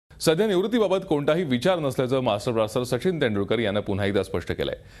सध्या निवृत्तीबाबत कोणताही विचार नसल्याचं मास्टर ब्लास्टर सचिन तेंडुलकर यांनी पुन्हा एकदा स्पष्ट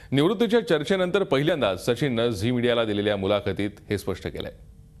केलंय। निवृत्तीच्या चर्चेनंतर पहिल्यांदाच सचिननं झी मीडियाला दिलेल्या मुलाखतीत हे स्पष्ट केलंय।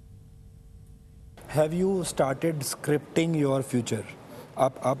 Have you started scripting your future?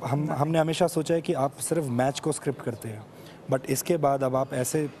 हमने हमेशा सोचा है कि आप सिर्फ मैच को स्क्रिप्ट करते हैं, बट इसके बाद अब आप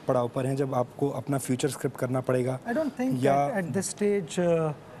ऐसे पड़ाव पर हैं जब आपको अपना फ्यूचर स्क्रिप्ट करना पड़ेगा। I don't think at this stage,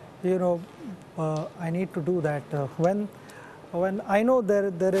 I need to do that. When I know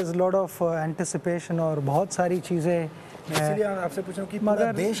there is a lot of anticipation और बहुत सारी चीज़ें, इसलिए आपसे पूछ रहा हूँ कि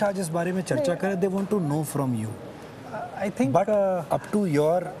पूरा देश आज इस बारे में चर्चा करे। They want to know from you. I think, but up to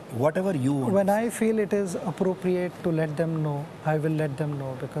your whatever you want. When I feel it is appropriate to let them know, I will let them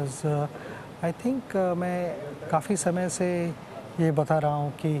know, because I think मैं काफ़ी समय से ये बता रहा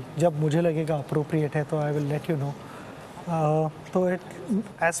हूँ कि जब मुझे लगेगा appropriate है तो I will let you know. तो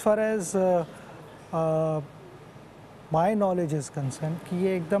as far as my knowledge is concerned कि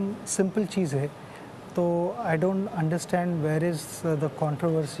ये एकदम simple चीज़ है, तो I don't understand where is the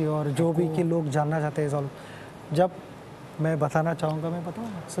controversy और जो भी कि लोग जानना चाहते हैं। जब मैं बताना चाहूँगा मैं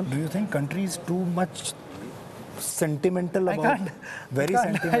बताऊँगा। Do you think country is too much sentimental about? Very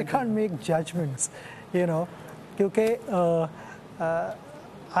sentimental. I can't make judgments, क्योंकि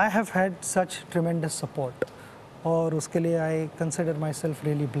I have had such tremendous support और उसके लिए I consider myself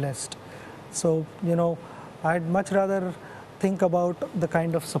really blessed. So I'd much rather think about the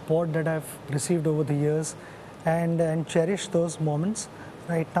kind of support that I've received over the years and cherish those moments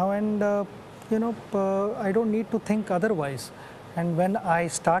right now, and I don't need to think otherwise. And when I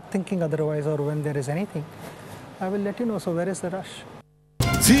start thinking otherwise or when there is anything, I will let you know. So where is the rush?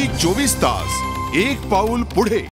 ZEE24 तास एक पाऊल पुढे।